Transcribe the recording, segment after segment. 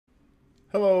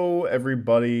Hello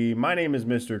everybody, my name is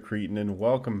mrkreeeton and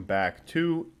welcome back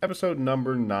to episode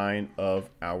number 9 of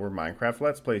our Minecraft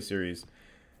Let's Play series.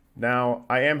 Now,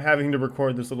 I am having to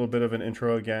record this little bit of an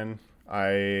intro again.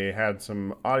 I had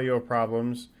some audio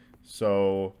problems,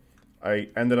 so I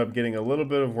ended up getting a little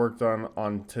bit of work done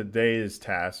on today's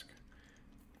task,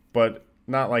 but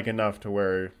not like enough to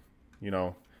where, you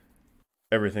know,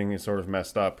 everything is sort of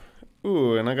messed up.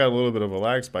 Ooh, and I got a little bit of a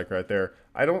lag spike right there.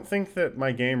 I don't think that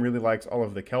my game really likes all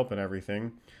of the kelp and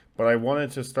everything, but I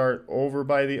wanted to start over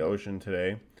by the ocean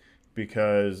today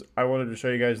because I wanted to show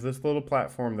you guys this little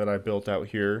platform that I built out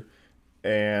here.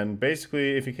 And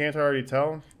basically, if you can't already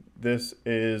tell, this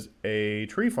is a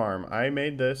tree farm. I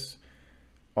made this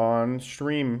on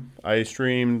stream. I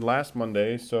streamed last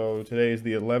Monday, so today is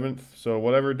the 11th, so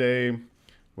whatever day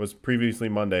was previously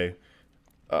Monday,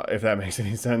 if that makes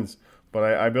any sense. But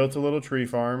I built a little tree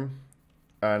farm,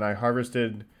 and I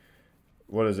harvested,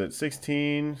 what is it,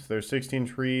 16? There's 16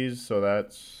 trees, so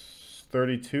that's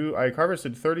 32. I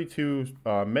harvested 32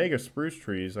 mega spruce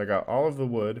trees. I got all of the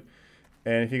wood,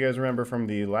 and if you guys remember from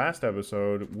the last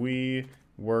episode, we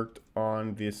worked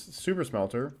on this super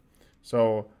smelter.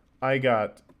 So I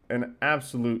got an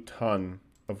absolute ton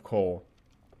of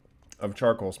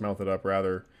charcoal smelted up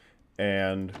rather,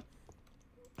 and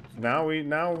now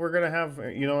we're gonna have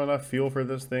enough fuel for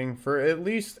this thing for at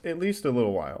least a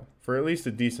little while, for at least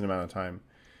a decent amount of time,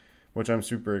 which I'm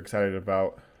super excited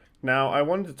about. Now I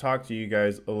wanted to talk to you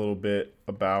guys a little bit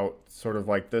about sort of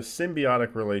like the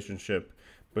symbiotic relationship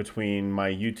between my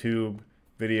YouTube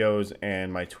videos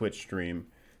and my Twitch stream.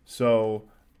 So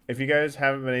if you guys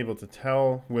haven't been able to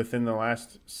tell, within the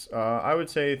last I would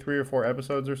say 3 or 4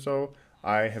 episodes or so,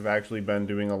 I have actually been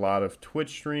doing a lot of Twitch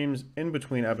streams in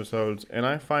between episodes, and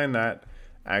I find that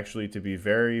actually to be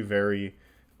very, very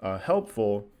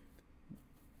helpful,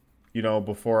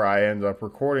 before I end up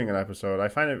recording an episode. I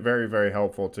find it very, very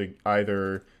helpful to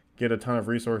either get a ton of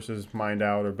resources mined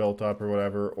out or built up or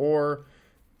whatever, or,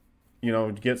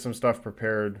 get some stuff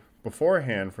prepared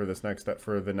beforehand for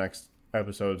the next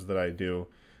episodes that I do.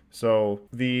 So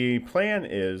the plan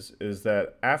is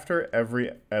that after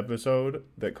every episode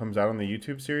that comes out on the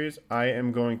YouTube series, I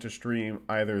am going to stream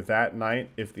either that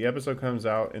night. If the episode comes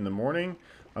out in the morning,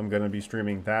 I'm going to be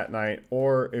streaming that night.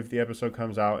 Or if the episode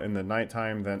comes out in the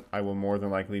nighttime, then I will more than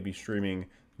likely be streaming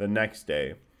the next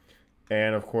day.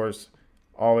 And of course,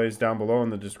 always down below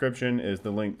in the description is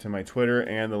the link to my Twitter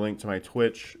and the link to my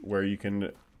Twitch, where you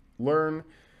can learn.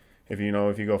 If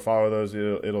you go follow those,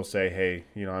 it'll say, hey,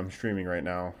 I'm streaming right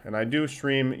now. And I do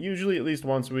stream usually at least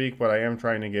once a week, but I am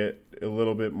trying to get a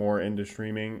little bit more into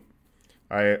streaming.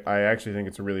 I actually think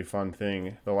it's a really fun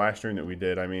thing. The last stream that we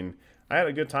did, I mean, I had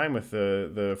a good time with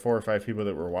the 4 or 5 people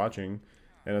that were watching,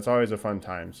 and it's always a fun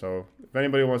time. So if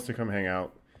anybody wants to come hang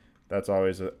out, that's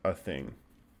always a thing.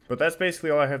 But that's basically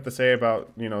all I have to say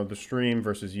about, the stream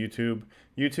versus YouTube.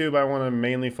 YouTube, I want to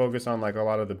mainly focus on like a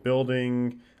lot of the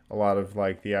building, a lot of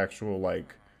like the actual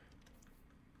like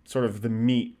sort of the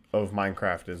meat of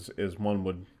Minecraft is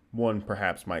one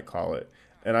perhaps might call it.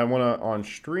 And I want to on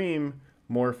stream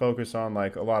more focus on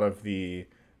like a lot of the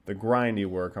grindy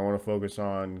work. I want to focus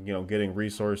on getting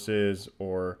resources,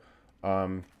 or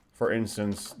for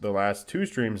instance, the last 2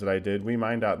 streams that I did, we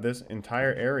mined out this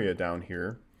entire area down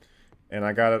here, and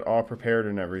I got it all prepared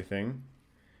and everything.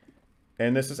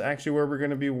 And this is actually where we're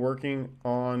going to be working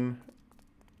on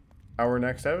our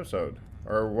next episode,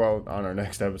 or well,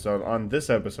 on this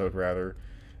episode rather,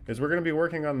 is we're going to be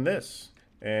working on this.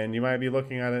 And you might be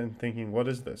looking at it and thinking, what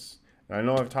is this? And I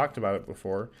know I've talked about it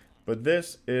before, but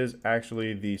this is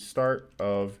actually the start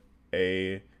of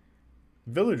a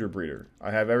villager breeder.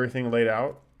 I have everything laid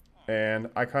out, and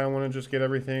I kind of want to just get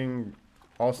everything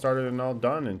all started and all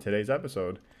done in today's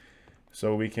episode,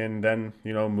 so we can then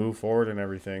move forward and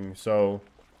everything. So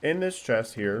in this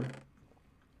chest here,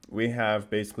 we have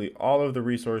basically all of the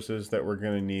resources that we're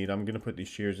going to need. I'm going to put these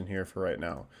shears in here for right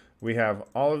now. We have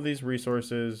all of these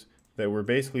resources that we're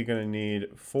basically going to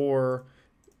need for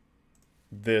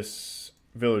this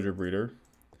villager breeder.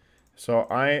 So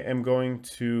I am going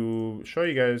to show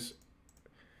you guys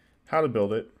how to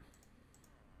build it.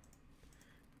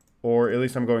 Or at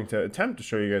least I'm going to attempt to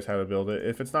show you guys how to build it.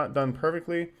 If it's not done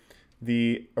perfectly,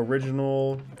 the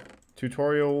original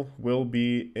tutorial will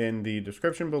be in the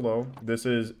description below. This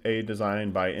is a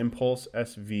design by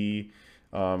impulseSV.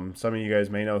 Some of you guys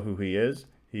may know who he is.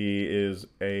 He is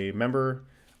a member.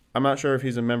 I'm not sure if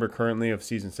he's a member currently of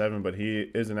Season 7, but he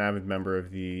is an avid member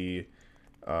of the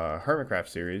Hermitcraft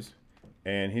series.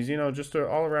 And he's, just an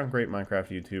all-around great Minecraft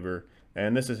YouTuber.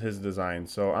 And this is his design.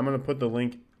 So I'm going to put the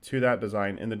link to that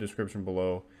design in the description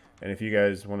below. And if you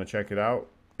guys want to check it out,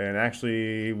 and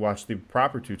actually watch the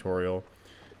proper tutorial,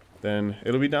 then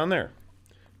it'll be down there.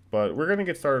 But we're going to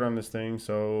get started on this thing.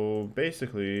 So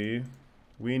basically,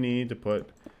 we need to put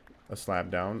a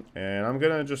slab down. And I'm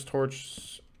going to just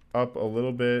torch up a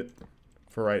little bit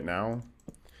for right now.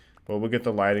 But we'll get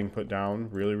the lighting put down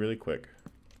really, really quick.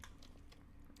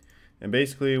 And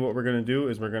basically what we're going to do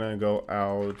is we're going to go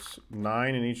out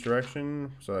 9 in each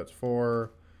direction. So that's 4,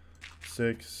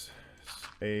 6,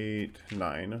 8,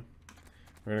 9.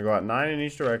 We're going to go out 9 in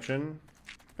each direction.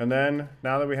 And then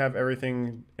now that we have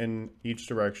everything in each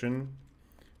direction,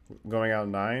 going out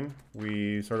 9,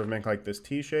 we sort of make like this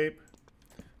T shape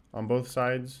on both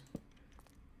sides.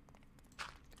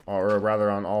 Or rather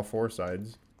on all 4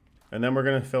 sides. And then we're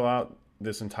going to fill out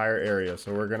this entire area.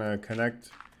 So we're going to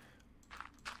connect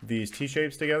these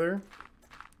T-shapes together,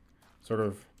 sort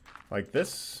of like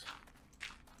this.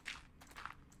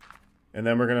 And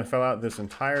then we're going to fill out this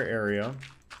entire area.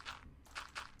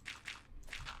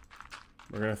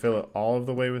 We're going to fill it all of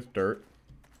the way with dirt.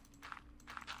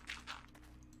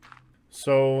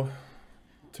 So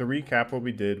to recap what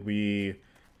we did, we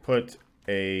put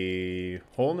a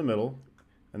hole in the middle,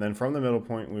 and then from the middle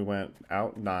point we went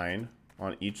out 9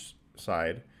 on each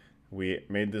side. We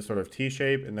made this sort of T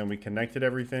shape, and then we connected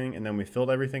everything, and then we filled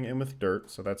everything in with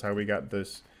dirt. So that's how we got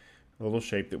this little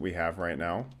shape that we have right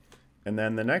now. And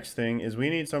then the next thing is we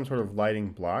need some sort of lighting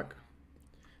block.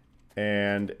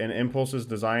 And in Impulse's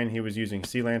design, he was using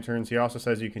sea lanterns. He also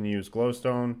says you can use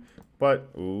glowstone, but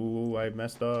ooh, I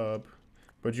messed up.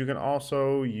 But you can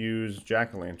also use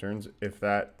jack-o'-lanterns if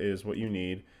that is what you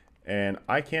need. And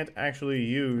I can't actually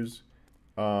use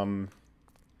glowstone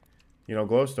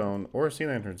or sea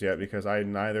lanterns yet because I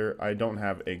don't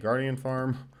have a guardian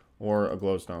farm or a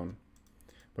glowstone,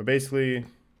 but basically,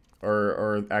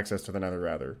 or access to the nether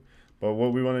rather. But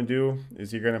what we want to do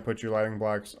is you're going to put your lighting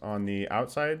blocks on the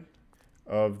outside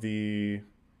of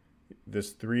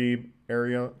this 3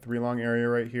 long area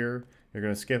right here. You're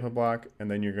going to skip a block, and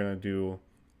then you're going to do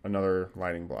another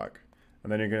lighting block,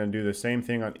 and then you're going to do the same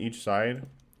thing on each side.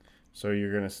 So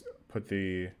you're going to put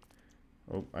the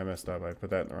oh, I messed up. I put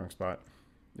that in the wrong spot.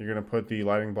 You're going to put the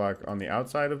lighting block on the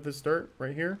outside of this dirt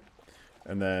right here,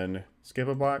 and then skip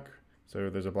a block. So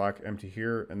there's a block empty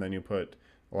here, and then you put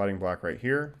a lighting block right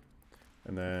here,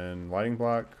 and then lighting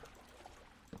block,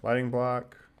 lighting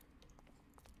block,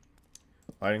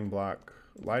 lighting block,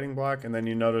 lighting block, and then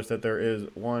you notice that there is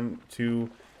 1, 2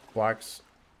 blocks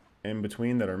in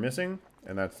between that are missing,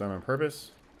 and that's done on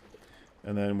purpose.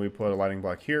 And then we put a lighting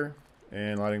block here,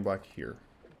 and lighting block here.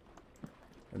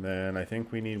 And then I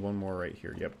think we need 1 more right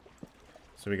here. Yep.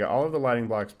 So we got all of the lighting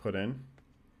blocks put in.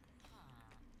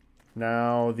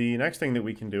 Now the next thing that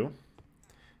we can do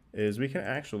is we can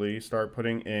actually start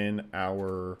putting in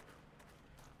our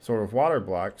sort of water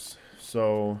blocks.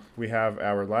 So we have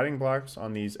our lighting blocks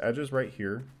on these edges right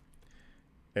here.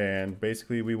 And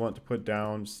basically we want to put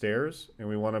down stairs, and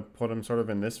we want to put them sort of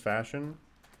in this fashion.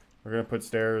 We're going to put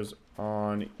stairs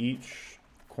on each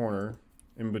corner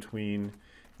in between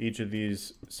each of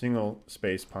these single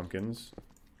space pumpkins,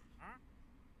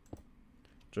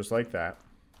 just like that.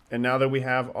 And now that we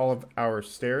have all of our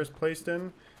stairs placed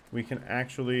in, we can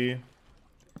actually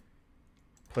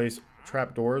place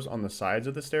trapdoors on the sides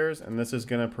of the stairs, and this is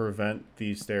going to prevent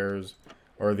the stairs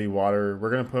or the water. We're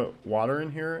going to put water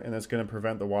in here, and that's going to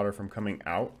prevent the water from coming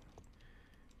out.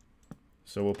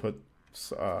 So we'll put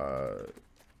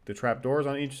the trapdoors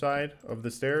on each side of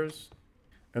the stairs.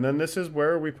 And then this is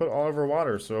where we put all of our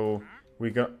water. So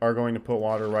we are going to put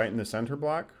water right in the center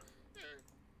block.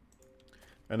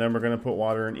 And then we're going to put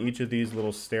water in each of these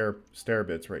little stair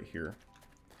bits right here.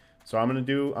 So I'm going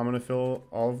to fill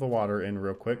all of the water in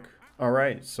real quick. All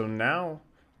right, so now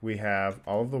we have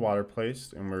all of the water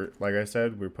placed, and like I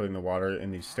said, we're putting the water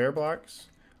in these stair blocks,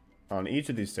 on each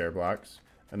of these stair blocks,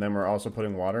 and then we're also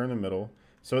putting water in the middle.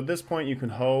 So at this point you can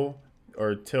hoe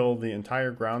or till the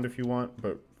entire ground if you want,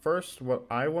 but first, what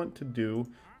I want to do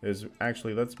is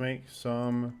actually, let's make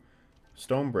some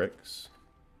stone bricks.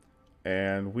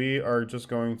 And we are just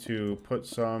going to put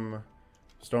some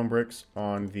stone bricks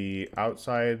on the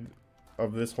outside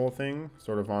of this whole thing,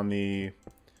 sort of on the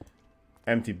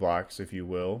empty blocks, if you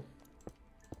will.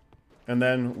 And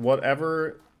then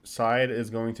whatever side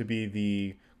is going to be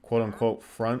the quote-unquote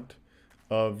front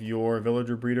of your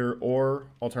villager breeder, or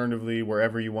alternatively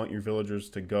wherever you want your villagers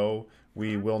to go,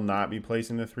 we will not be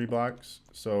placing the 3 blocks.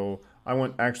 So I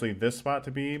want actually this spot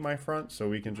to be my front, so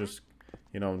we can just,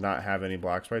 not have any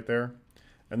blocks right there.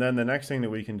 And then the next thing that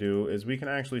we can do is we can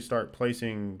actually start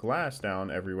placing glass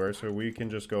down everywhere. So we can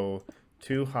just go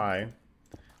 2 high,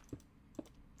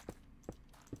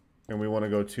 and we want to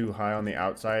go 2 high on the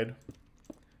outside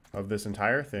of this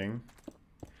entire thing.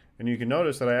 And you can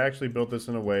notice that I actually built this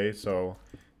in a way so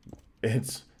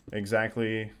it's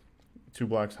exactly 2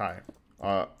 blocks high,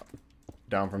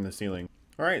 down from the ceiling.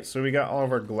 Alright, so we got all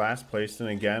of our glass placed, and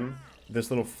again, this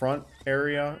little front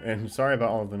area, and sorry about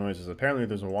all of the noises, apparently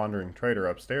there's a wandering trader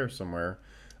upstairs somewhere,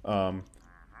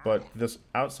 but this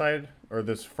outside, or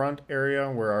this front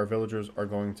area where our villagers are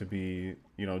going to be,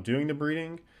 you know, doing the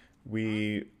breeding,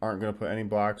 we aren't going to put any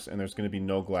blocks, and there's going to be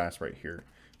no glass right here.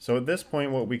 So at this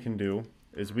point, what we can do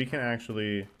is we can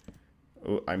actually,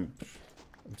 oh, I'm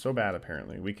so bad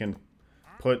apparently, we can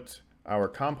put our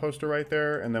composter right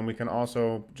there, and then we can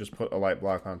also just put a light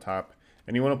block on top.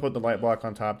 And you want to put the light block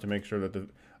on top to make sure that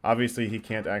obviously he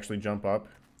can't actually jump up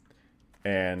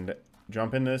and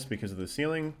jump in this because of the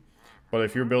ceiling. But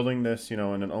if you're building this, you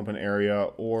know, in an open area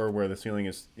or where the ceiling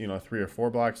is, you know, 3 or 4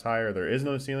 blocks high, or there is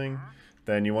no ceiling,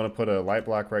 then you want to put a light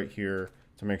block right here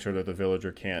to make sure that the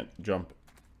villager can't jump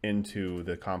into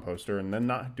the composter and then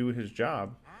not do his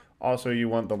job. Also, you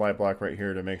want the light block right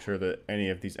here to make sure that any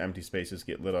of these empty spaces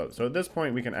get lit up. So at this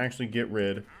point, we can actually get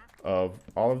rid of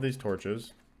all of these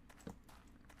torches.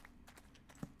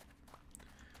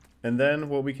 And then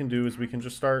what we can do is we can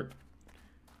just start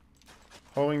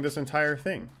hoeing this entire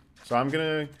thing. So I'm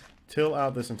going to till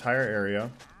out this entire area.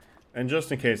 And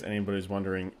just in case anybody's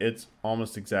wondering, it's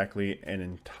almost exactly an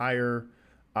entire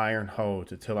iron hoe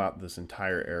to till out this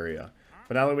entire area.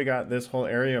 But now that we got this whole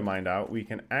area mined out, we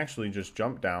can actually just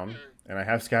jump down. And I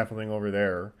have scaffolding over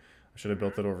there. I should have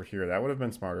built it over here. That would have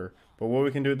been smarter. But what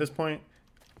we can do at this point,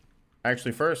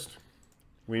 actually first,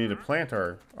 we need to plant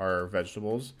our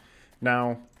vegetables.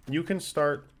 Now, you can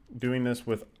start doing this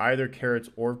with either carrots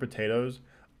or potatoes.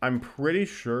 I'm pretty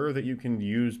sure that you can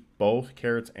use both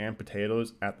carrots and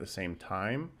potatoes at the same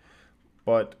time.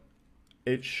 But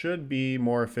it should be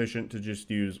more efficient to just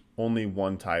use only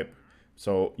one type.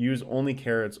 So use only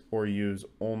carrots or use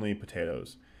only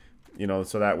potatoes, you know,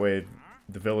 so that way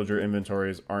the villager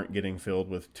inventories aren't getting filled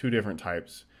with 2 different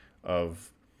types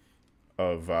of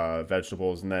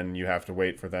vegetables, and then you have to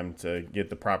wait for them to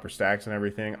get the proper stacks and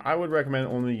everything. I would recommend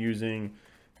only using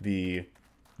the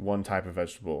one type of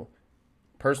vegetable.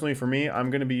 Personally, for me, I'm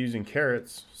going to be using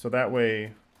carrots, so that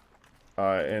way,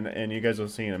 and you guys will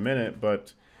see in a minute,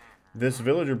 but this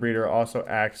villager breeder also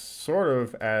acts sort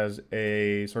of as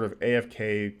a sort of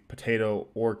AFK potato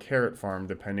or carrot farm,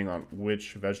 depending on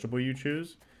which vegetable you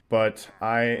choose. But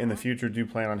I, in the future, do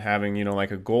plan on having, you know,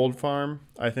 like a gold farm,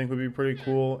 I think would be pretty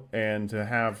cool. And to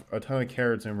have a ton of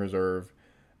carrots in reserve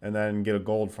and then get a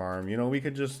gold farm, you know, we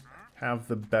could just have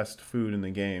the best food in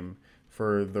the game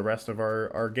for the rest of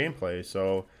our gameplay.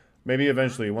 So maybe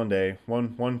eventually one day,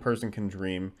 one person can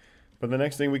dream. But the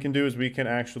next thing we can do is we can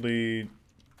actually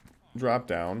drop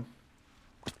down,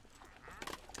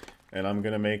 and I'm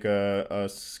gonna make a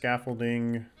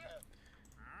scaffolding,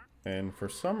 and for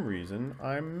some reason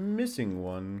I'm missing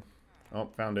one. Oh,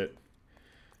 found it.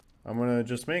 I'm gonna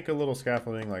just make a little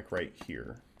scaffolding like right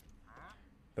here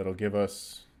that'll give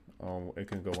us, oh, it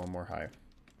can go one more high.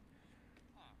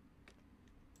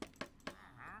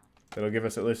 That'll give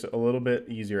us at least a little bit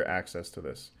easier access to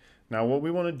this. Now what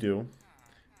we want to do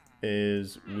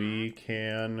is we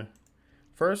can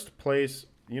first place,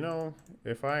 you know,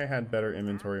 if I had better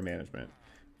inventory management,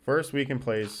 first we can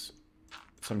place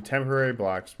some temporary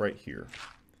blocks right here.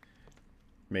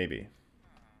 Maybe.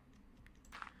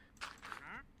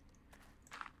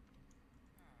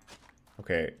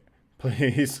 Okay,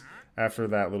 please, after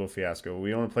that little fiasco,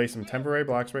 we want to place some temporary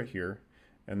blocks right here,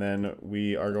 and then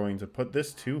we are going to put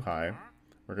this too high.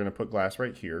 We're going to put glass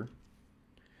right here,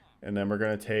 and then we're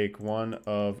going to take one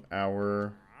of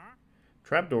our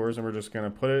trapdoors and we're just going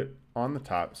to put it on the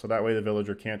top, so that way the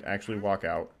villager can't actually walk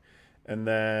out. And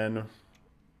then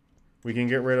we can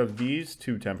get rid of these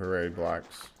 2 temporary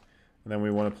blocks, and then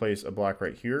we want to place a block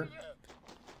right here,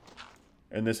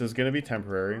 and this is going to be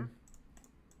temporary,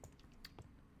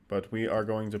 but we are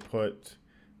going to put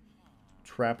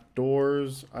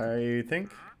trapdoors. I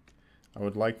think I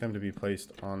would like them to be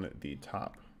placed on the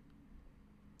top.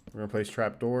 We're going to place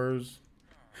trapdoors.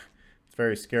 It's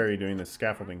very scary doing this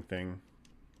scaffolding thing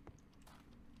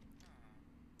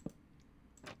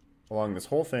along this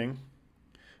whole thing,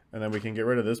 and then we can get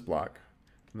rid of this block.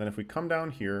 And then if we come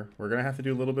down here, we're going to have to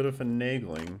do a little bit of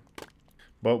finagling.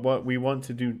 But what we want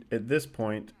to do at this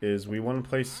point is we want to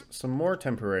place some more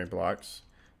temporary blocks.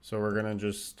 So we're going to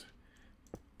just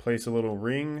place a little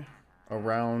ring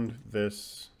around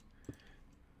this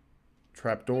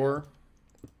trapdoor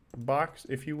box,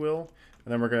 if you will.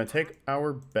 And then we're going to take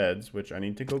our beds, which I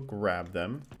need to go grab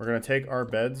them. We're going to take our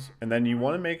beds, and then you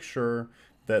want to make sure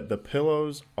that the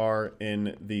pillows are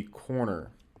in the corner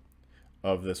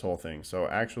of this whole thing. So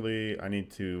actually, I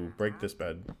need to break this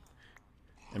bed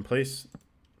and place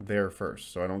there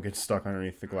first so I don't get stuck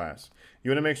underneath the glass.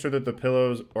 You want to make sure that the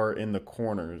pillows are in the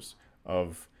corners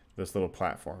of this little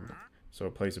platform. So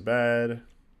place a bed,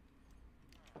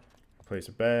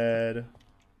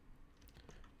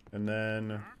 and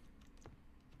then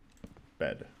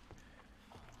bed.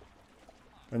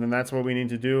 And then that's what we need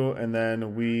to do, and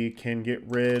then we can get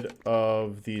rid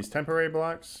of these temporary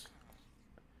blocks.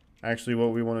 Actually,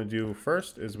 what we want to do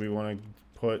first is we want to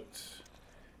put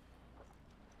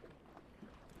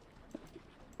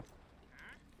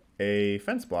a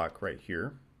fence block right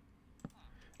here,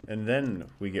 and then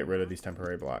we get rid of these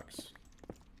temporary blocks.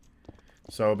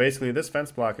 So basically this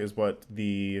fence block is what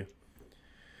the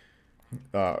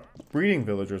breeding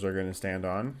villagers are going to stand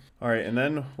on. Alright, and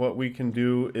then what we can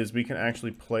do is we can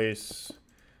actually place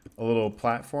a little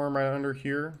platform right under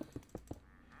here.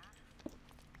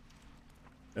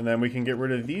 And then we can get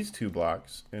rid of these 2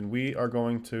 blocks, and we are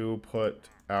going to put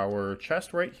our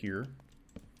chest right here.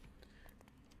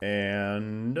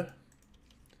 And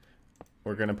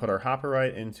we're going to put our hopper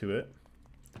right into it.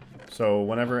 So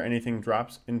whenever anything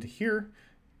drops into here,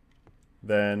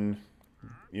 then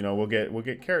you know we'll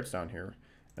get carrots down here.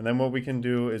 And then what we can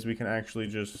do is we can actually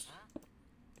just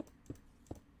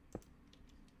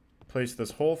place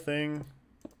this whole thing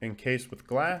encased with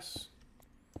glass.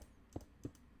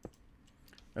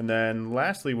 And then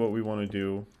lastly, what we want to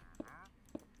do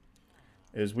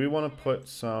is we want to put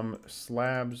some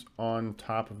slabs on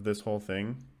top of this whole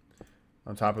thing,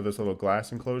 on top of this little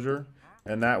glass enclosure.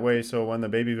 And that way, so when the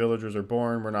baby villagers are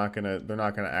born, they're not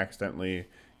gonna accidentally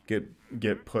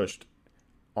get pushed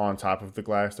on top of the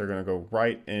glass. They're gonna go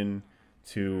right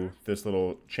into this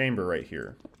little chamber right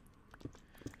here.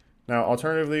 Now,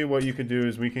 alternatively, what you could do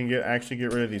is we can actually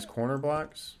get rid of these corner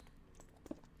blocks,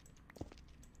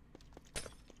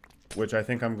 which I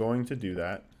think I'm going to do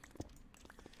that.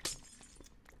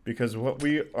 Because what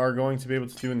we are going to be able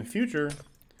to do in the future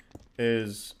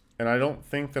is, and I don't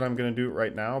think that I'm going to do it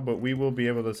right now, but we will be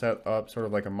able to set up sort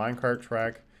of like a minecart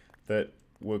track that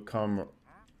would come,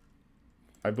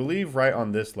 I believe, right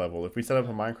on this level. If we set up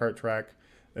a minecart track,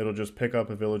 it'll just pick up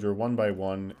a villager one by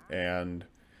one, and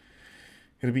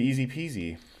it'll be easy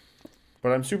peasy.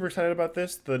 But I'm super excited about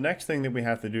this. The next thing that we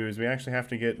have to do is we actually have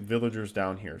to get villagers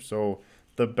down here. So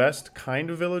the best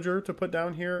kind of villager to put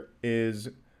down here is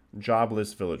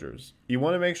jobless villagers. You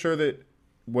want to make sure that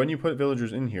when you put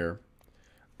villagers in here,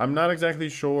 I'm not exactly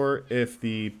sure if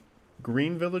the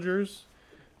green villagers,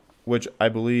 which I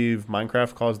believe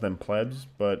Minecraft calls them plebs,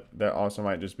 but that also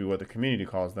might just be what the community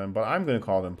calls them, but I'm going to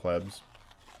call them plebs.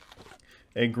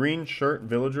 A green shirt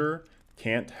villager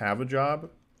can't have a job,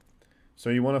 so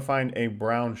you want to find a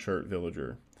brown shirt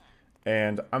villager.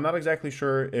 And I'm not exactly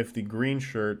sure if the green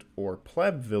shirt or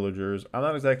pleb villagers, I'm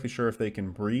not exactly sure if they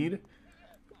can breed.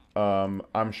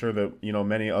 I'm sure that, you know,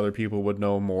 many other people would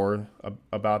know more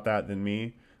about that than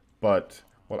me. But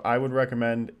what I would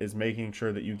recommend is making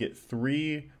sure that you get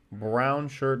 3 brown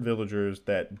shirt villagers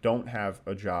that don't have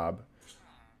a job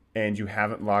and you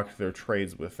haven't locked their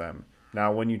trades with them.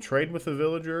 Now, when you trade with a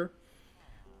villager,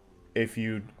 if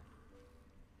you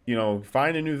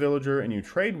find a new villager and you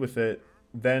trade with it,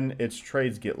 then its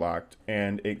trades get locked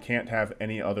and it can't have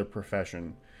any other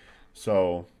profession.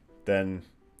 So then,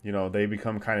 you know, they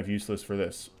become kind of useless for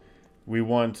this. We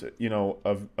want, you know,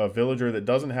 a villager that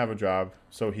doesn't have a job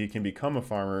so he can become a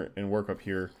farmer and work up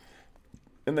here.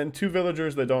 And then 2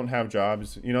 villagers that don't have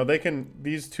jobs, you know,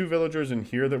 these 2 villagers in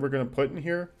here that we're going to put in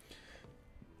here,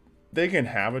 they can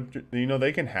have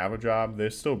a job. They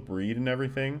still breed and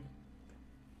everything.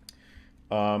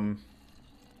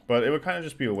 But it would kind of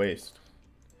just be a waste.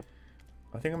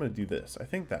 I think I'm going to do this. I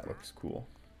think that looks cool.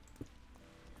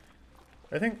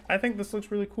 I think this looks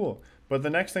really cool. But the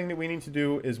next thing that we need to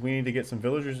do is we need to get some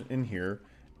villagers in here,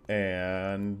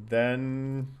 and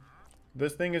then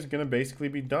this thing is going to basically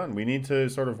be done. We need to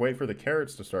sort of wait for the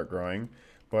carrots to start growing,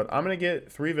 but I'm going to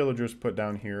get 3 villagers put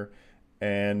down here,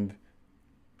 and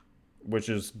which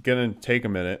is going to take a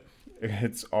minute.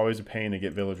 It's always a pain to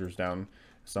get villagers down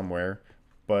somewhere,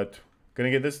 but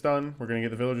going to get this done. We're going to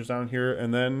get the villagers down here,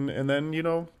 and then you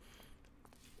know,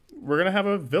 we're going to have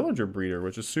a villager breeder,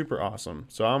 which is super awesome.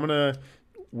 So I'm going to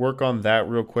work on that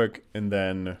real quick, and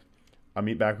then I'll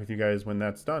meet back with you guys when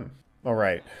that's done. All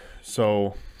right.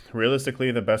 So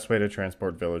realistically, the best way to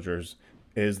transport villagers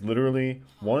is literally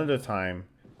one at a time,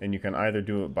 and you can either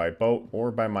do it by boat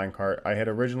or by minecart. I had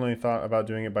originally thought about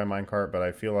doing it by minecart, but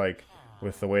I feel like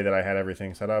with the way that I had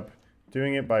everything set up,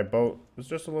 doing it by boat was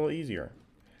just a little easier.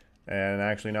 And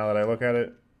actually, now that I look at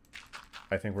it,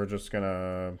 I think we're just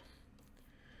gonna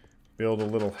build a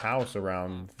little house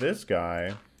around this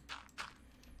guy,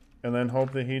 and then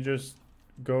hope that he just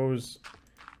goes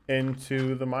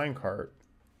into the minecart.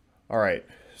 All right,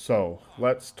 so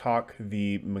let's talk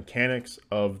the mechanics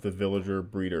of the villager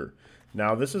breeder.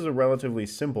 Now, this is a relatively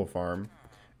simple farm,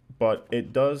 but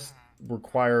it does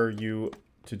require you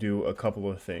to do a couple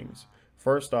of things.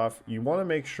 First off, you want to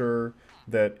make sure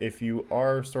that if you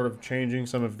are sort of changing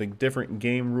some of the different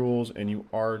game rules and you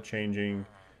are changing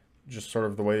just sort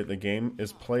of the way that the game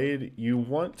is played, you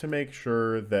want to make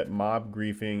sure that mob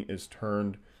griefing is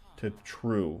turned to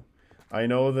true. I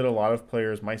know that a lot of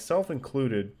players, myself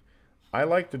included, I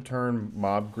like to turn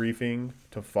mob griefing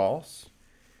to false,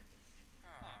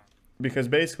 because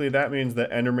basically that means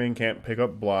that Enderman can't pick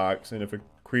up blocks, and if a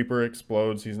creeper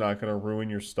explodes, he's not going to ruin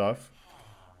your stuff.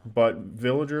 But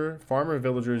farmer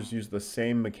villagers use the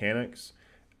same mechanics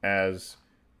as,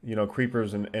 you know,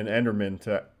 creepers and Endermen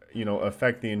to, you know,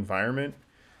 affect the environment.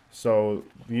 So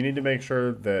you need to make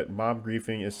sure that mob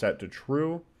griefing is set to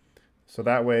true, so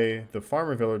that way the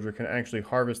farmer villager can actually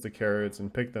harvest the carrots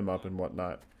and pick them up and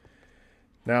whatnot.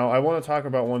 Now, I want to talk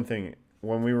about one thing.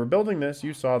 When we were building this,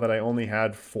 you saw that I only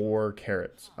had 4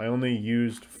 carrots. I only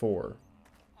used 4.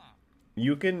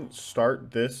 You can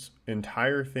start this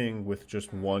entire thing with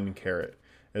just 1 carrot.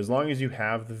 As long as you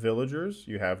have the villagers,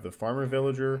 you have the farmer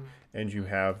villager, and you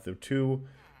have the 2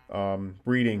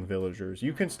 breeding villagers.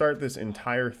 You can start this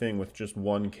entire thing with just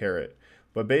 1 carrot.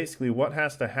 But basically what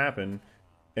has to happen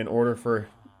in order for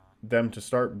them to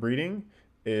start breeding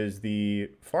is the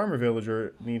farmer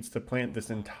villager needs to plant this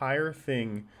entire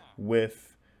thing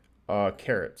with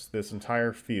carrots, this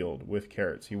entire field with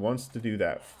carrots. He wants to do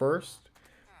that first,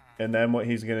 and then what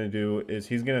he's going to do is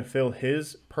he's going to fill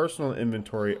his personal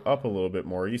inventory up a little bit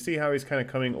more. You see how he's kind of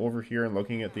coming over here and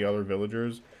looking at the other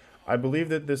villagers? I believe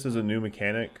that this is a new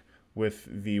mechanic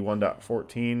with the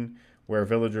 1.14 where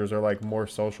villagers are like more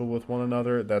social with one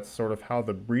another. That's sort of how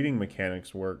the breeding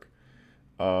mechanics work.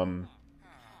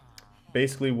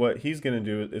 Basically what he's going to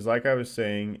do is, like I was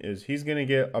saying, is he's going to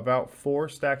get about 4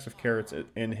 stacks of carrots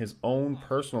in his own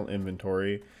personal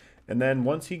inventory. And then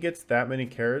once he gets that many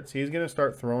carrots, he's going to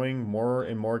start throwing more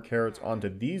and more carrots onto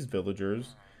these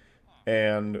villagers.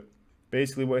 And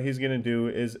basically what he's going to do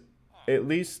is, at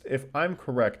least if I'm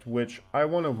correct, which I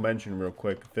want to mention real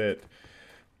quick, that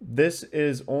this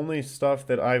is only stuff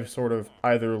that I've sort of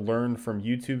either learned from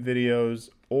YouTube videos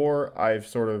or I've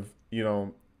sort of, you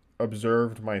know,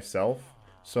 observed myself.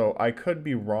 So I could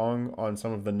be wrong on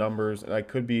some of the numbers, and I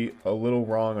could be a little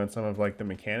wrong on some of like the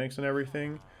mechanics and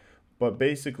everything. But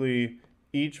basically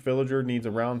each villager needs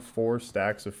around 4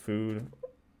 stacks of food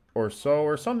or so,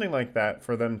 or something like that,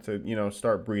 for them to, you know,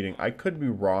 start breeding. I could be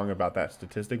wrong about that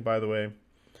statistic, by the way,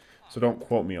 so don't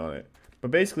quote me on it.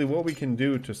 But basically what we can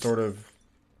do to sort of,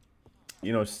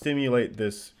 you know, stimulate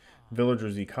this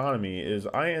villager's economy is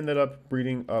I ended up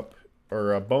breeding up,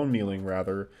 or bone mealing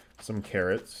rather, some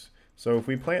carrots. So if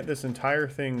we plant this entire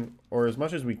thing, or as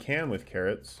much as we can with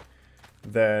carrots,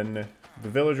 then the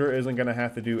villager isn't going to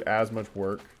have to do as much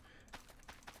work.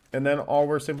 And then all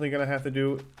we're simply going to have to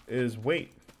do is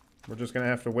wait. We're just going to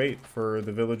have to wait for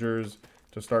the villagers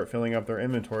to start filling up their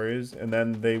inventories, and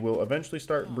then they will eventually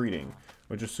start breeding,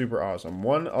 which is super awesome.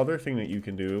 One other thing that you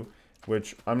can do,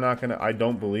 which I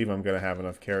don't believe I'm going to have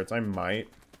enough carrots. I might.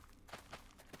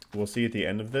 We'll see at the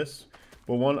end of this.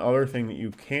 But one other thing that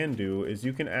you can do is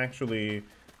you can actually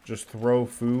just throw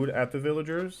food at the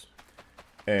villagers,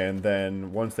 and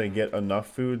then once they get enough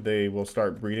food, they will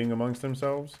start breeding amongst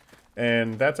themselves.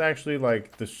 And that's actually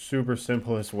like the super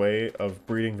simplest way of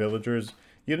breeding villagers.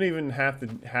 You don't even have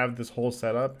to have this whole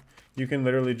setup. You can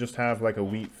literally just have like a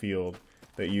wheat field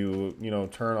that you know,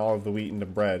 turn all of the wheat into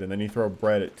bread, and then you throw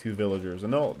bread at 2 villagers,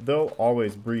 and they'll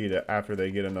always breed after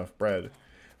they get enough bread.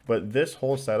 But this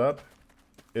whole setup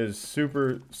is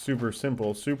super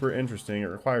simple, super interesting. It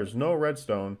requires no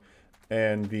redstone,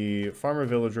 and the farmer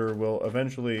villager will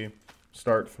eventually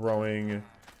start throwing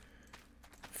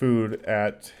food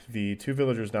at the 2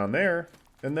 villagers down there,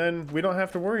 and then we don't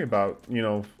have to worry about, you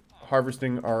know,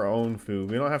 harvesting our own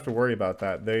food. We don't have to worry about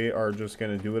that. They are just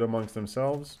going to do it amongst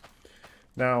themselves.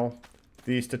 Now,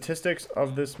 the statistics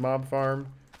of this mob farm,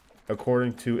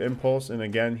 according to Impulse, and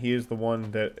again, he is the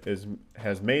one that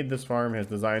has made this farm, has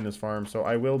designed this farm, so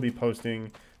I will be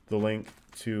posting the link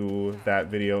to that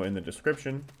video in the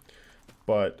description.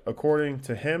 But according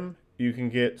to him, you can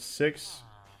get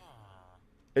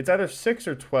it's either 6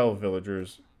 or 12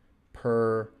 villagers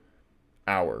per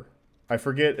hour. I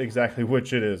forget exactly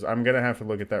which it is. I'm gonna have to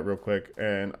look at that real quick,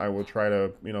 and I will try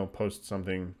to, you know, post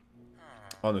something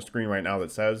on the screen right now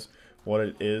that says what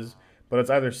it is. But it's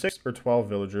either 6 or 12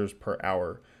 villagers per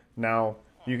hour. Now,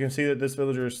 you can see that this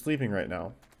villager is sleeping right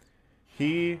now.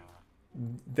 They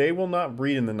will not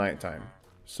breed in the nighttime.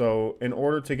 So in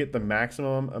order to get the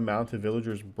maximum amount of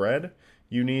villagers bred,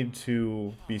 you need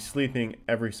to be sleeping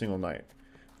every single night.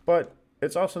 But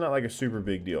it's also not like a super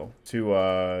big deal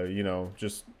to, you know,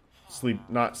 just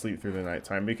not sleep through the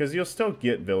nighttime, because you'll still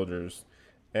get villagers.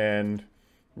 And,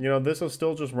 you know, this will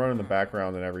still just run in the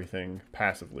background and everything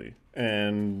passively.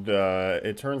 And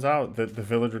it turns out that the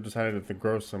villager decided to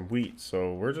grow some wheat.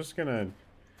 So we're just going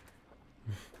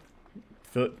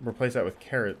to replace that with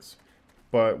carrots.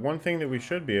 But one thing that we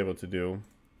should be able to do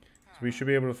is we should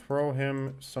be able to throw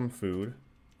him some food.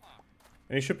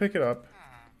 And he should pick it up.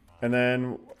 And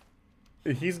then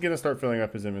he's going to start filling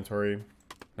up his inventory.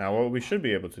 Now what we should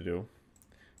be able to do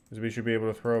is we should be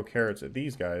able to throw carrots at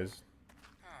these guys.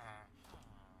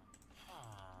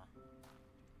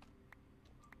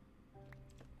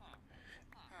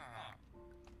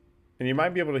 And you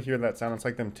might be able to hear that sound. It's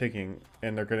like them ticking.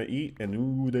 And they're going to eat. And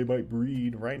ooh, they might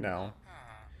breed right now.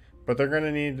 But they're going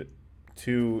to need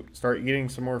to start eating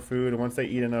some more food. And once they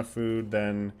eat enough food,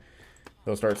 then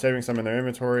they'll start saving some in their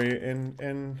inventory.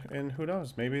 And who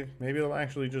knows? Maybe they'll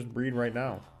actually just breed right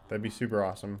now. That'd be super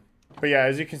awesome. But yeah,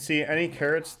 as you can see, any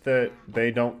carrots that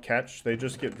they don't catch, they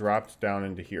just get dropped down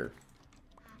into here.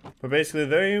 But basically,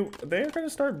 they are going to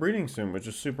start breeding soon, which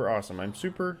is super awesome. I'm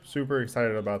super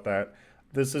excited about that.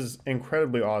 This is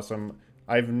incredibly awesome.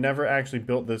 I've never actually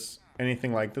built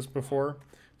anything like this before,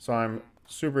 so I'm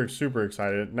super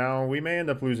excited. Now, we may end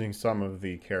up losing some of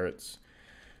the carrots,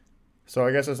 so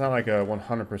I guess it's not like a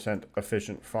 100%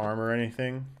 efficient farm or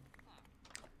anything.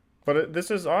 But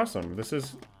this is awesome.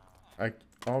 I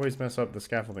always mess up the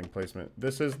scaffolding placement.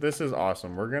 This is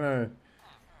awesome. We're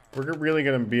really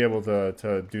gonna be able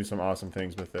to do some awesome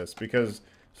things with this, because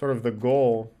sort of the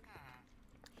goal,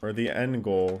 or the end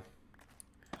goal,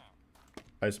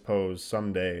 I suppose,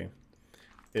 someday,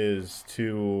 is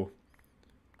to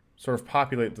sort of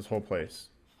populate this whole place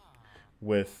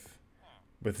with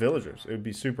villagers. It would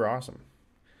be super awesome.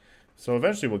 So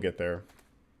eventually we'll get there,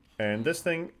 and this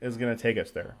thing is gonna take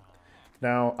us there.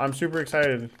 Now, I'm super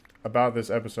excited about this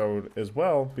episode as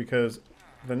well, because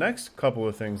the next couple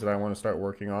of things that I want to start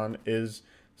working on is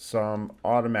some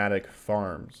automatic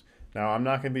farms. Now, I'm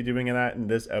not going to be doing that in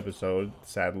this episode,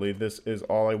 sadly. This is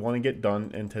all I want to get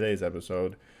done in today's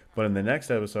episode. But in the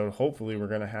next episode, hopefully we're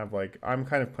going to have, like, I'm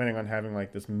kind of planning on having,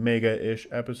 like, this mega-ish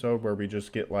episode where we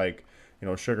just get, like, you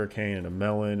know, sugarcane and a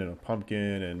melon and a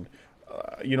pumpkin and,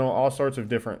 you know, all sorts of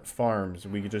different farms.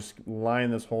 We could just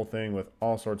line this whole thing with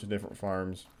all sorts of different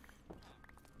farms.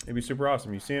 It'd be super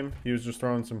awesome. You see him? He was just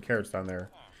throwing some carrots down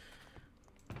there.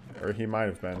 Or he might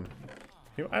have been.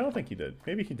 I don't think he did.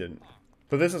 Maybe he didn't.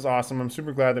 But this is awesome. I'm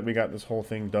super glad that we got this whole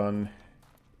thing done.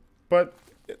 But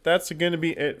that's going to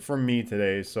be it from me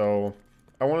today. So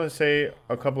I want to say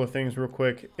a couple of things real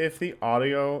quick. If the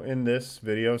audio in this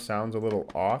video sounds a little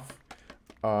off,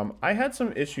 I had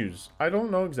some issues. I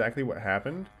don't know exactly what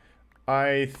happened.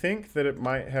 I think that it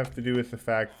might have to do with the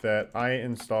fact that I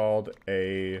installed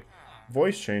a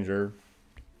voice changer.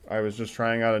 I was just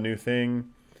trying out a new thing,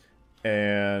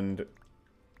 and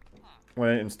when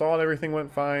I installed, everything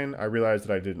went fine. I realized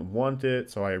that I didn't want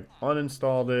it, so I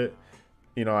uninstalled it.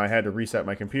 You know, I had to reset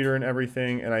my computer and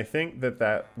everything, and I think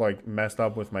that like messed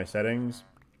up with my settings,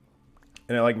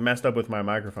 and it like messed up with my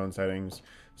microphone settings.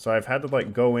 So I've had to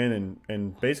like go in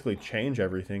and basically change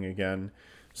everything again.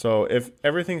 So if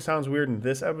everything sounds weird in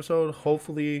this episode,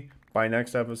 hopefully by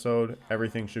next episode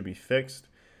everything should be fixed.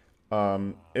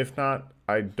 If not,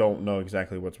 I don't know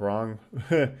exactly what's wrong.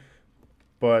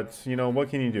 But, you know, what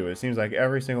can you do? It seems like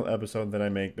every single episode that I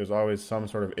make, there's always some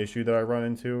sort of issue that I run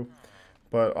into.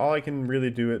 But all I can really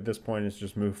do at this point is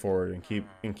just move forward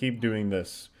and keep doing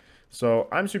this. So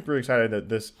I'm super excited that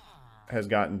this has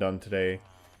gotten done today.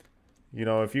 You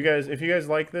know, if you guys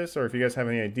like this, or if you guys have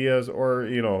any ideas, or,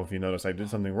 you know, if you notice I did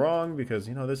something wrong, because,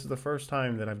 you know, this is the first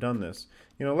time that I've done this,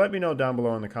 you know, let me know down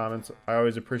below in the comments. I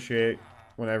always appreciate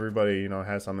when everybody, you know,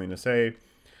 has something to say.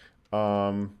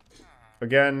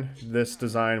 Again, this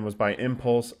design was by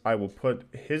Impulse. I will put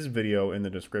his video in the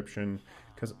description,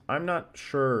 because I'm not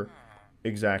sure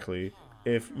exactly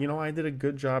if, you know, I did a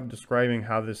good job describing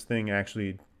how this thing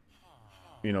actually,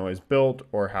 you know, is built,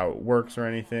 or how it works or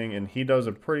anything, and he does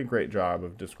a pretty great job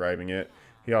of describing it.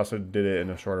 He also did it in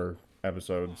a shorter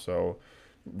episode, so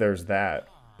there's that.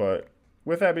 But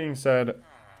with that being said,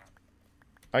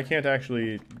 I can't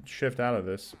actually shift out of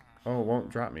this. Oh, it won't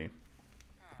drop me.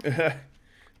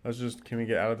 Can we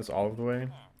get out of this all of the way?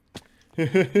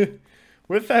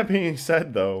 With that being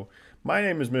said, though, my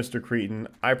name is Mr. Creeeton.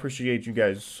 I appreciate you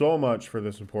guys so much for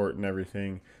the support and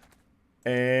everything.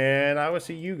 And I will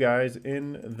see you guys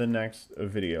in the next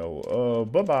video.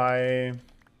 Bye-bye.